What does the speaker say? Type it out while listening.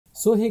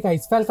So hey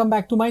guys, welcome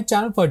back to my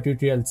channel for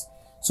tutorials.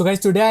 So guys,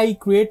 today I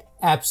create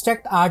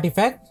abstract art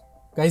effect.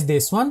 Guys,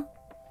 this one,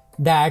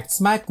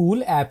 that's my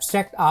cool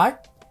abstract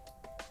art.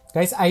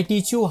 Guys, I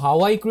teach you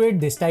how I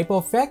create this type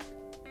of effect.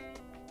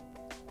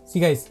 See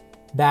guys,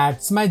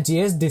 that's my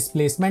JS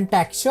displacement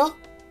texture.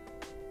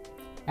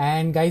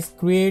 And guys,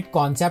 create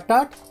concept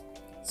art.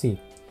 See,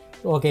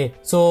 okay,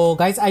 so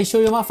guys, I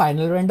show you my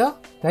final render.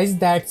 Guys,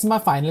 that's my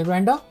final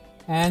render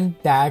and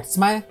that's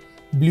my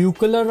blue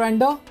color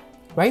render,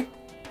 right?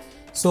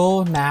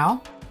 So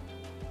now,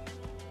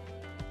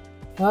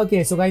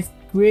 okay, so guys,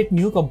 create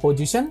new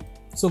composition.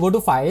 So go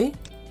to file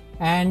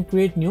and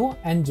create new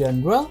and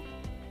general.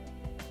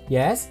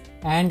 Yes,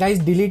 and guys,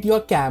 delete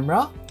your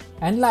camera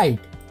and light.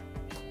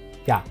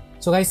 Yeah,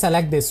 so guys,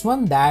 select this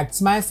one.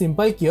 That's my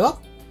simple cube.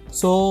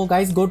 So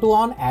guys, go to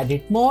on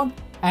edit mode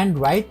and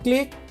right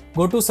click,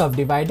 go to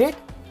subdivided.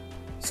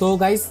 So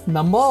guys,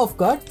 number of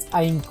cuts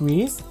I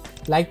increase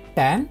like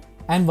 10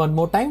 and one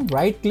more time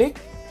right click,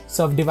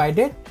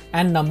 subdivided,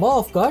 and number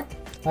of cut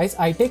guys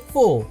I take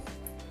 4.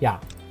 Yeah,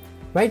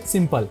 right,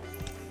 simple.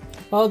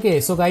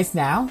 Okay, so guys,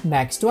 now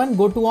next one,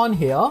 go to on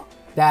here,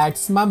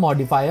 that's my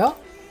modifier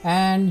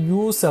and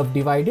use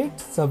subdivided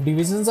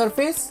subdivision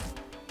surface.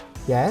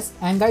 Yes,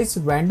 and guys,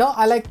 render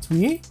I like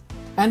 3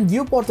 and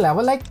viewport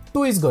level like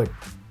 2 is good.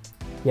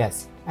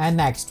 Yes, and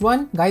next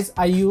one guys,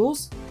 I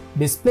use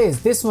displace,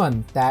 this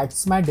one,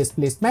 that's my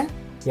displacement.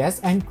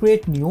 Yes, and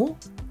create new.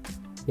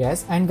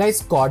 Yes, and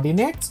guys,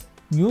 coordinates,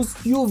 use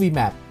UV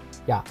map.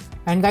 Yeah,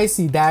 and guys,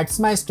 see, that's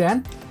my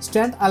strength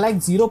I like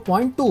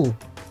 0.2.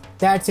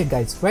 That's it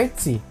guys, right?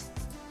 See,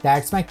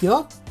 that's my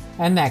cube.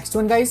 And next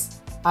one guys,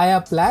 I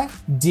apply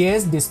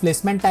JS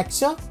displacement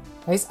texture.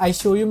 Guys, I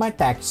show you my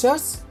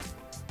textures.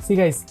 See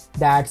guys,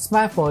 that's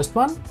my first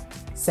one,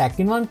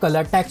 second one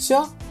color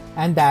texture,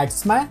 and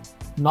that's my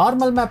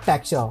normal map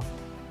texture,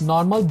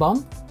 normal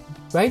bump,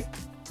 right?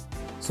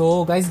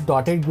 So guys,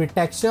 dotted grid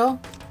texture,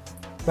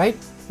 right?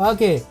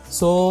 Okay,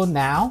 so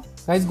now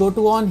guys, go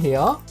to on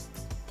here,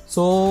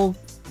 so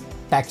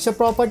texture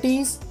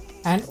properties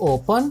and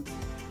open.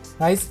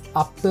 Guys,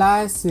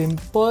 apply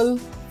simple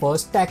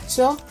first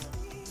texture,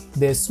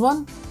 this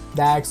one,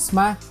 that's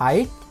my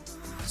height,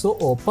 so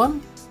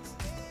open.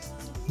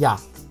 Yeah,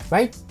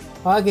 right?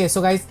 Okay,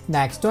 so guys,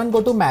 next one,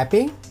 go to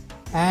mapping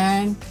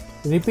and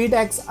repeat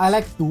X I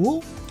like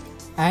 2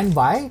 and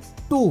Y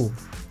 2.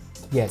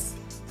 Yes,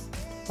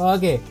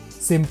 okay,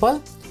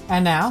 simple.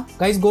 And now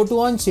guys, go to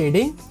on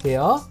shading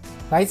here.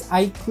 Guys,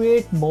 I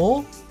create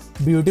more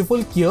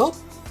beautiful cube,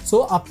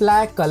 so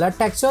apply color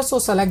texture, so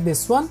select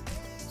this one.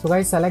 So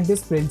guys, select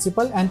this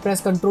principle and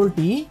press Ctrl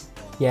T.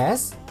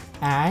 Yes,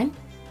 and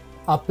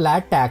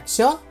apply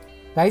texture.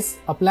 Guys,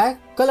 apply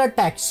color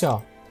texture.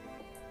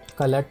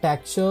 Color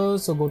texture,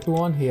 so go to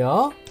on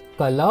here,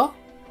 color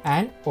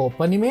and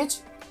open image.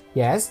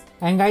 Yes,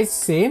 and guys,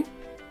 same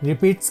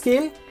repeat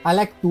scale I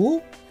like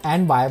 2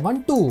 and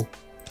Y1 2.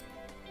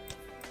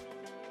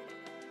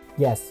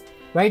 Yes,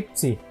 right,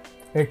 see,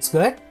 it's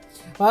good.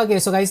 Okay,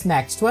 so guys,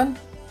 next one,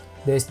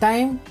 this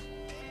time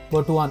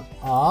go to on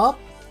up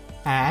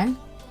and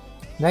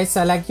guys,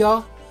 select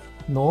your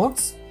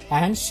nodes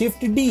and shift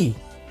D,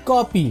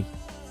 copy.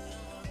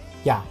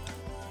 Yeah,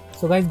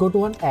 so guys, go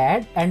to on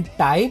add and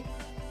type.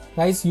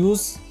 Guys,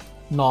 use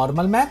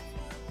normal map,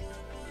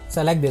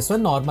 select this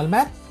one, normal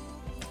map.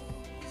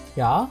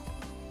 Yeah,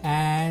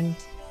 and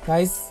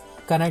guys,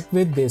 connect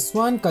with this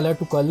one, color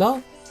to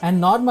color, and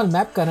normal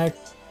map connect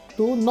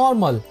to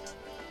normal.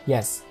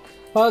 Yes,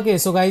 okay,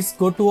 so guys,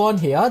 go to on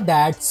here,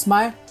 that's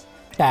my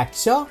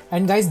texture,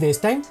 and guys, this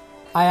time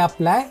I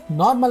apply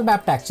normal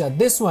map texture,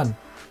 this one,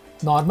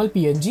 normal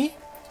PNG,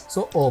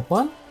 so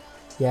open.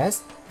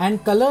 Yes,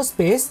 and color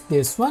space,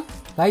 this one,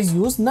 guys,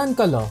 use none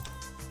color.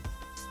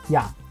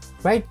 Yeah,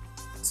 right,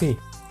 see,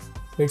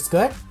 it's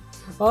good.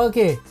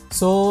 Okay,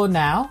 so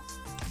now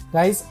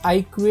guys,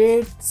 I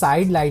create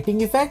side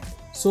lighting effect,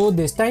 so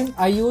this time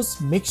I use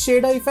mix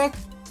shader effect,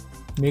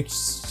 mix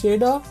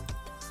shader.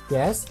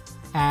 Yes,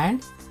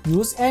 and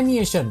use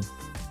animation.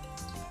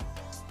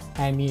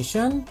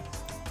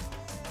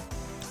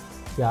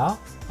 Yeah,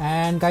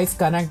 and guys,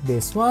 connect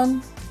this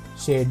one,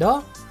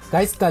 shader.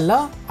 Guys,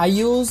 color I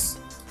use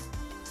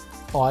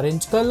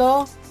orange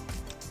color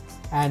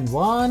and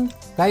 1.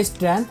 Guys,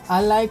 strength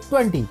I like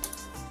 20.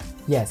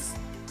 Yes,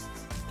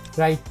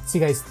 right, see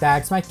guys,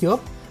 that's my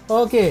cube.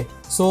 Okay,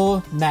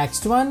 so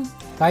next one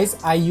guys,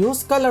 I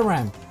use color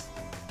ramp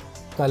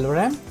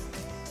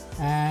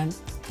and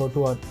go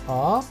to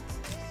off,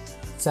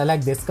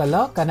 select this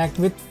color, connect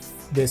with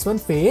this one,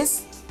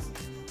 face.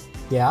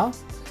 Yeah,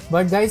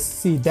 but guys,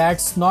 see,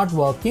 that's not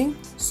working.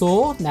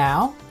 So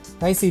now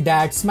guys, see,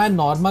 that's my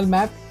normal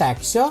map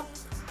texture,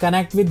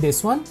 connect with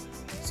this one,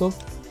 so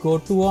go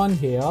to on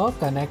here,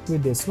 connect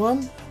with this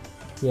one.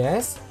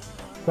 Yes,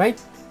 right.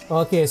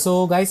 Okay,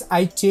 so guys,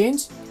 I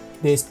change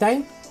this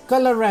time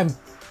color ramp,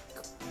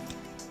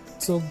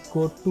 so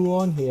go to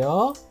on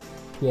here.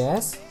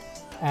 Yes,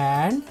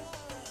 and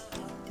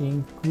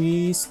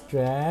increase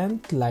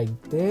strength like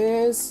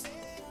this.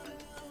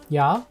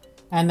 Yeah,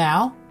 and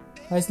now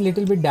guys,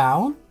 little bit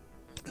down.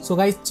 So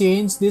guys,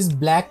 change this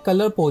black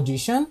color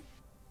position.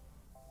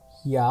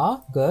 Yeah,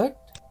 good.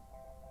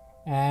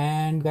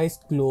 And guys,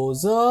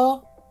 closer.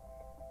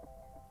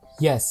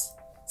 Yes.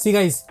 See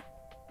guys,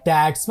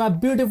 that's my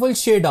beautiful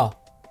shader.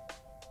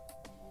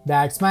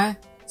 That's my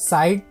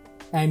side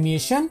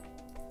animation,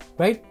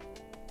 right?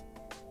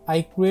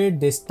 I create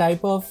this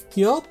type of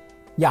cube.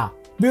 Yeah,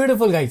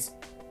 beautiful guys,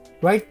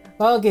 right?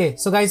 Okay,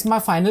 so guys, my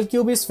final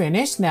cube is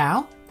finished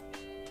now.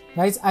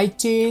 Guys, I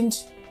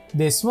change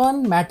this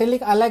one,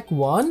 metallic I like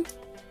 1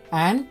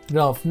 and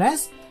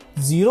roughness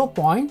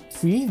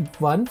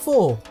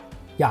 0.314.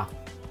 Yeah,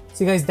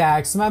 see guys,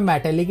 that's my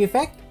metallic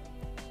effect,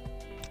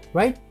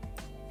 right?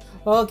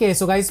 Okay,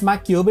 so guys, my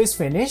cube is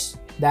finished.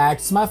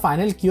 That's my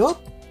final cube.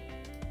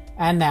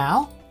 And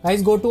now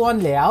guys, go to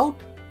on layout.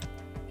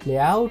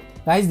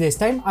 Guys, this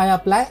time I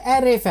apply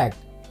array effect.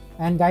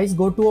 And guys,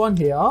 go to on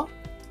here.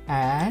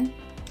 And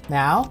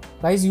now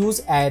guys,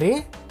 use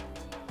array.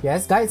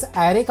 Yes guys,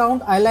 array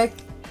count I like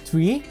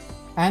 3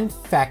 and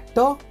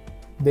factor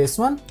this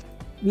one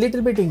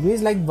little bit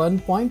increase like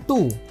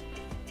 1.2.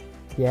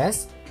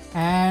 Yes,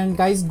 and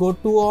guys, go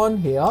to on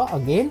here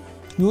again,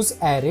 use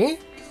array.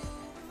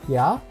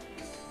 Yeah,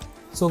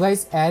 so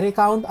guys, array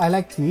count I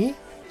like 3.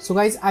 So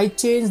guys, I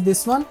change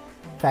this one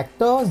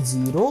factor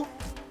 0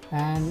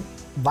 and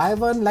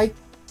y1 like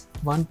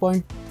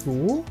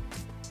 1.2.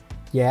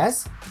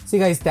 Yes, see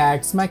guys,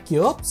 that's my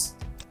cubes,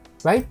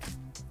 right?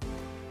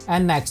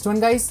 And next one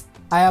guys,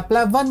 I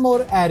apply one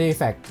more array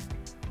effect.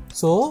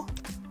 So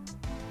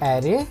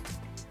array,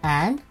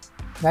 and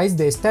guys,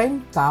 this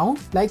time count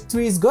like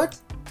 3 is good.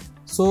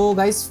 So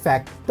guys,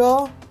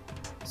 factor,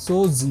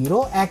 so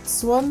 0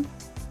 x1.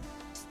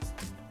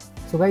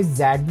 So guys,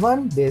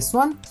 z1, this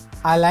one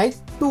I like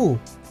 2,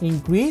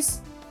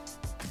 increase.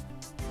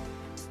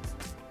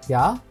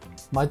 Yeah,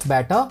 much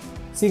better.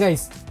 See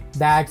guys,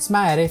 that's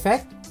my array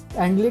effect.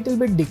 And little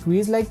bit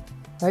decrease, like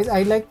guys,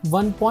 I like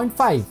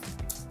 1.5.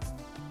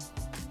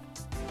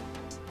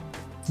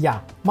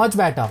 Yeah, much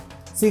better.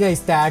 See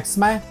guys, that's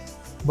my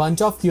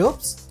bunch of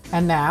cubes.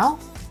 And now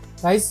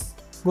guys,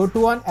 go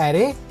to an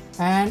array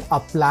and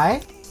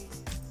apply.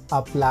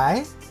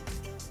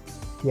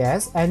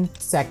 Yes, and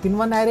second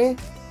one array,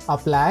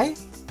 apply.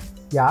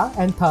 Yeah,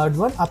 and third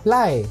one,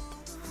 apply.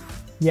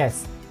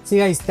 Yes, see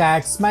guys,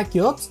 that's my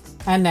cubes.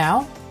 And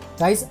now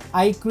guys,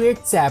 I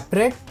create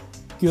separate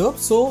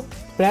cubes. So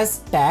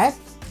press tab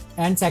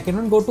and second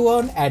one, go to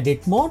an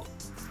edit mode.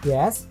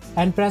 Yes,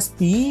 and press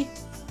P.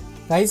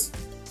 Guys,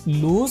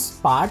 loose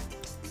part,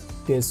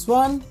 this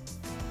one.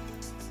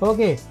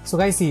 Okay, so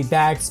guys, see,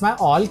 that's my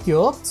all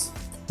cubes,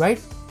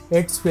 right?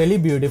 It's really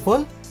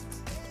beautiful.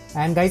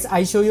 And guys,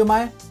 I show you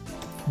my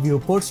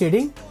viewport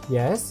shading.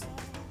 Yes,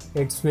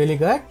 it's really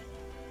good.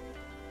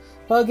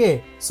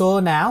 Okay, so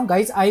now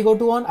guys, I go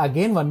to on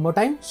again one more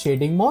time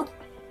shading mode.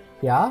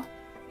 Yeah,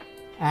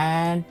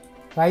 and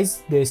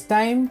guys, this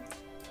time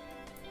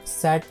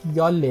set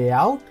your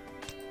layout.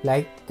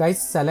 Like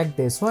guys, select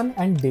this one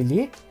and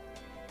delete.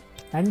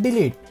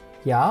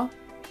 Yeah,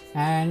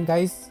 and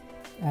guys,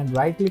 and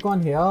right click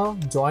on here,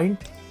 joint.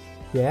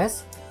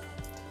 Yes,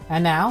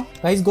 and now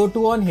guys, go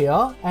to on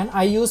here and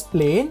I use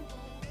plane,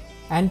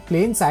 and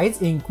plane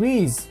size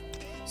increase.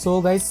 So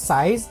guys,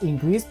 size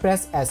increase,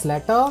 press S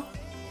letter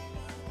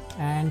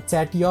and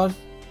set your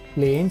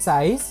plane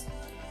size.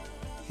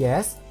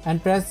 Yes,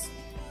 and press.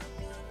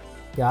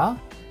 Yeah,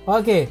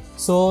 okay,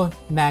 so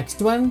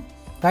next one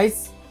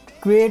guys,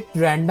 create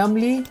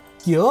randomly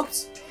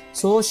cubes.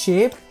 So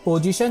shape,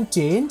 position,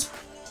 change.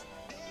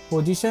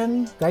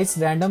 Position guys,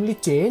 randomly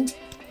change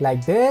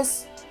like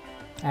this,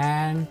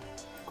 and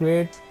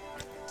create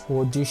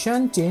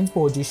position, change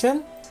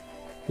position.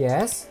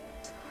 Yes,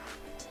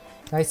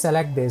 guys,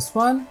 select this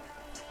one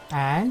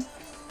and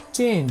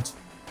change.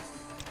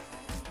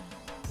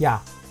 Yeah,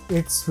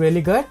 it's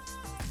really good,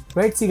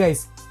 right? See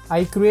guys,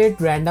 I create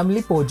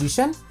randomly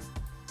position.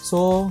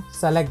 So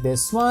select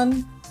this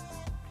one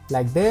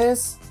like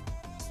this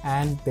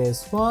and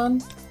this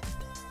one.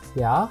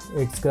 Yeah,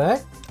 it's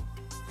good,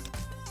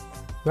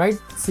 right?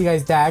 See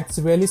guys, that's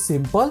really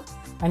simple.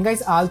 And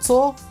guys,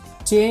 also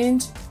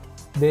change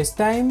this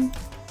time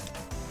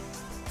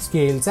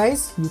scale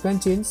size. You can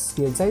change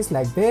scale size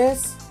like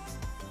this.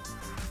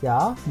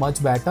 Yeah,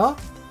 much better.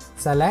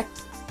 Select.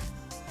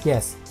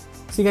 Yes,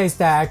 see guys,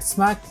 that's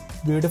my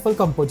beautiful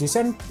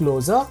composition.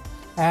 Closer.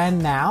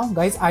 And now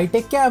guys, I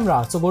take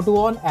camera. So go to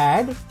on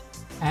add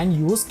and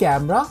use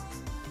camera.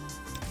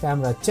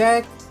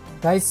 Check.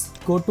 Guys,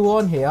 go to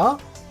on here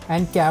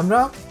and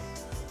camera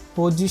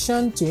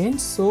position change.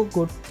 So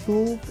go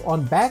to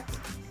on back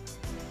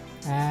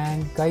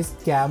and guys,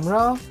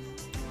 camera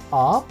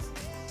up.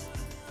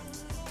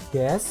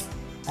 Yes,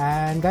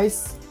 and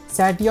guys,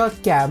 set your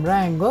camera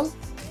angle.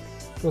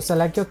 So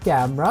select your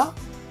camera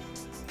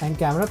and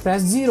camera,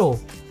 press 0.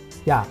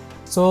 Yeah,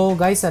 so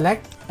guys,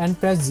 select and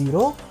press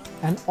 0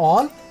 and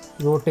all,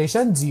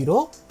 rotation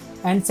 0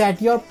 and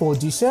set your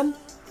position.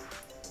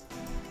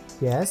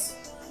 Yes,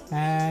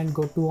 and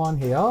go to on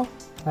here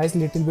guys,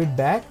 little bit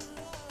back.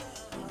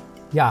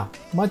 Yeah,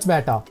 much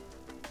better.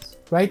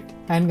 right?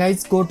 And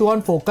guys, go to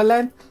on focal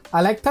length,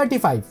 I like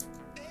 35.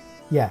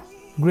 Yeah,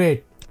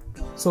 great.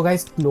 So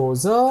guys,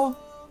 closer,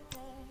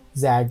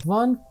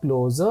 Z1,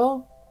 closer,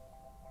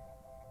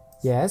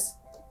 yes.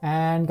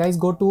 And guys,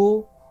 go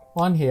to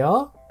on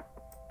here,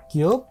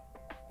 cube,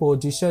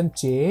 position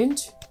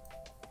change,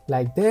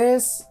 like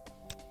this.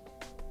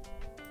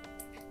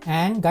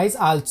 And guys,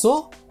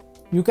 also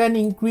you can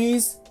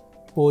increase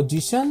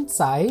position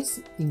size,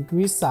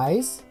 increase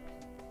size,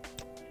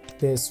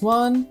 this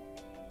one,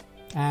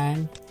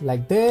 and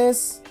like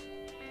this,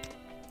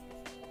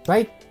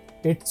 right?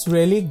 It's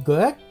really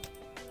good.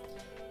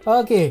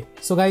 Okay,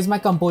 so guys, my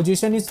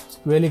composition is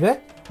really good.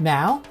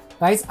 Now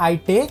guys, I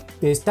take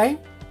this time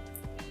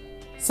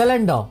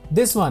cylinder,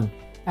 this one,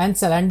 and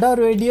cylinder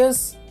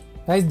radius,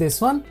 guys, this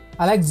one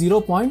I like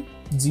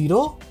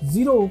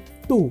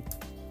 0.002.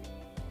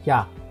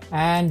 yeah,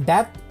 and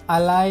depth I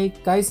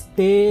like, guys,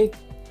 take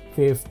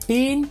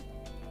 15.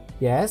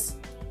 Yes,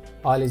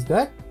 all is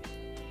good.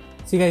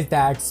 See guys,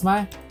 that's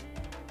my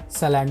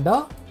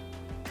cylinder,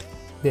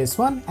 this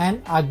one,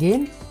 and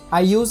again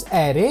I use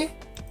array.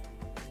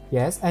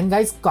 Yes, and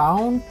guys,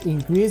 count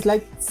increase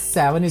like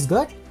 7 is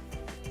good.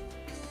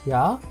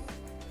 Yeah,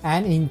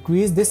 and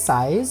increase this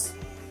size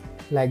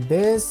like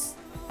this,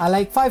 I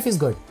like 5 is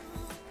good.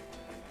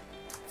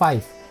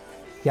 5.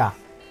 Yeah,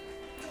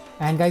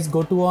 and guys,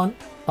 go to on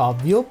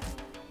top view,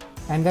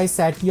 and guys,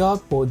 set your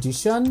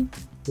position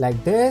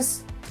like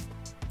this.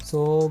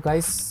 So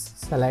guys,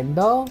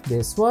 cylinder,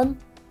 this one,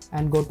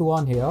 and go to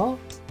on here.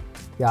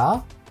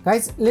 Yeah,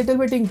 guys, little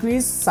bit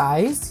increase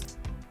size,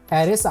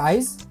 array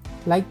size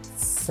like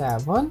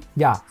 7.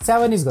 Yeah,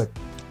 7 is good.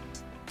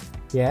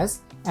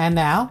 Yes, and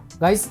now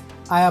guys,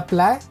 I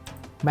apply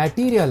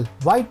material,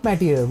 white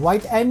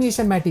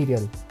emission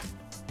material.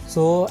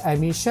 So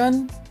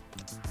emission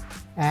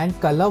and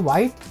color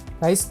white,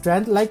 guys,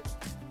 strength like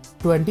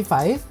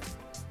 25.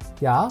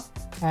 Yeah,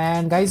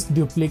 and guys,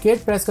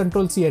 duplicate, press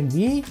Ctrl C and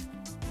V,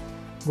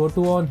 go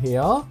to on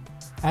here,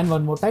 and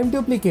one more time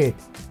duplicate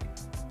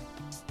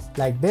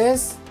like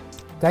this.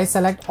 Guys,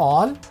 select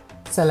all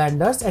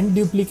cylinders and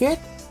duplicate,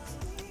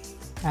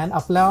 and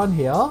apply on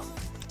here,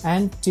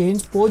 and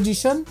change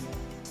position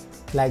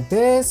like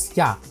this.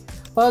 Yeah,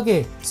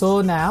 okay,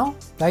 so now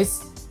guys,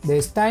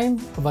 this time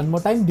one more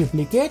time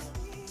duplicate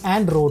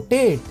and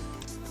rotate.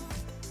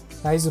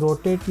 Guys,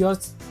 rotate your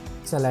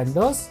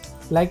cylinders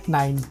like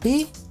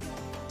 90,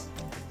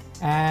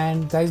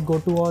 and guys, go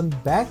to on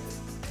back.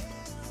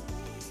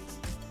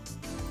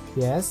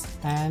 Yes,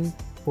 and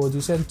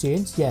position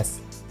change. Yes,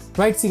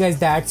 right. See guys,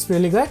 that's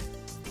really good.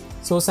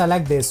 So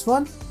select this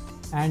one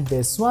and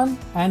this one,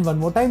 and one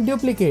more time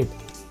duplicate,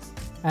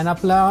 and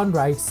apply on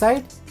right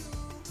side.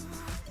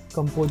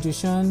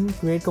 Composition,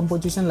 create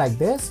composition like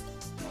this.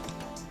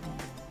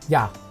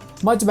 Yeah,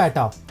 much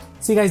better.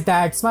 See guys,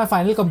 that's my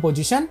final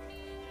composition.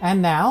 And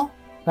now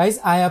guys,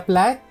 I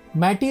apply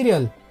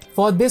material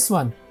for this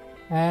one,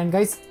 and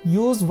guys,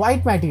 use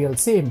white material,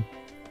 same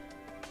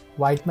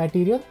white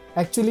material,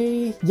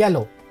 actually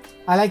yellow,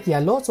 I like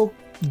yellow. So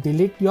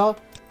delete your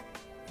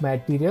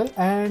material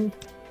and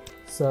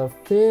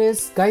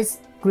surface. Guys,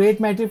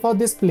 create material for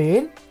this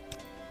plane,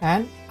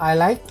 and I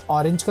like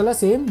orange color,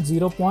 same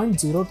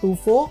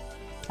 0.024,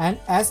 and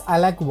S I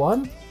like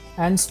 1,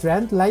 and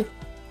strength like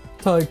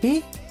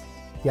 30.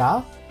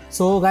 Yeah,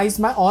 so guys,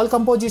 my all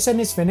composition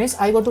is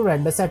finished. I go to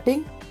render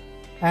setting,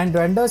 and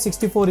render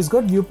 64 is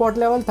good, viewport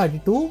level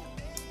 32,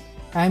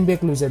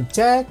 ambient occlusion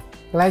check,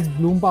 guys,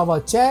 bloom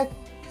power check,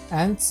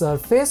 and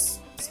surface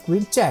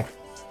screen check.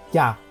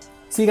 Yeah,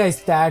 see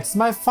guys, that's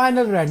my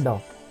final render,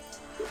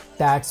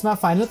 that's my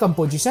final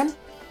composition,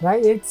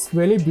 right? It's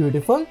really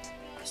beautiful.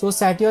 So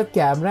set your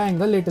camera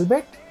angle little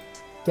bit,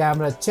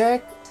 camera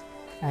check,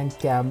 and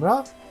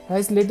camera,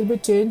 guys, little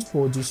bit change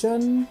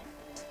position.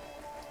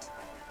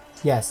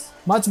 Yes,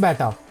 much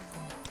better,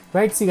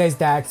 right? See guys,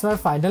 that's my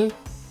final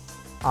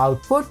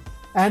output.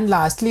 And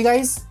lastly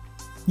guys,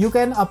 you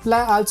can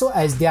apply also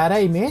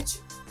HDRI image,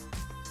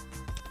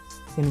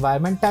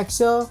 environment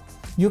texture,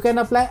 you can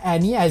apply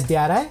any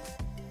HDRI.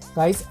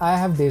 Guys, I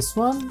have this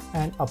one,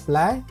 and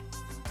apply.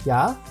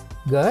 Yeah,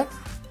 good,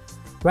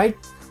 right?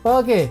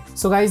 Okay,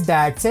 so guys,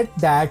 that's it,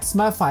 that's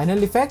my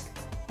final effect.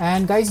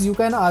 And guys, you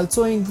can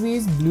also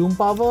increase bloom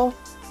power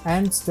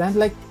and strength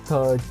like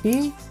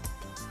 30.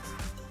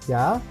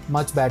 Yeah,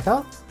 much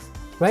better,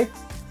 right?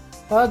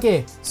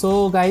 Okay,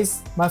 so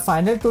guys, my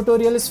final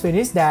tutorial is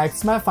finished.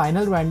 That's my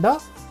final render.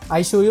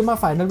 I show you my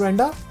final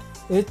render.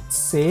 It's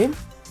same,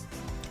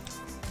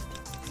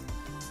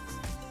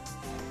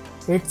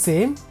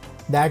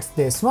 that's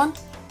this one.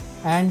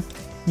 And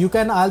you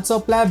can also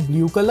apply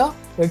blue color,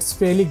 it's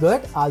really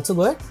good, also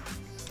good.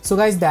 So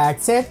guys,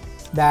 that's it,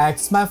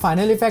 that's my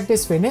final effect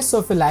is finished. So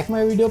if you like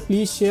my video,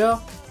 please share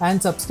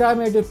and subscribe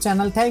my YouTube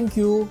channel. Thank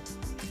you.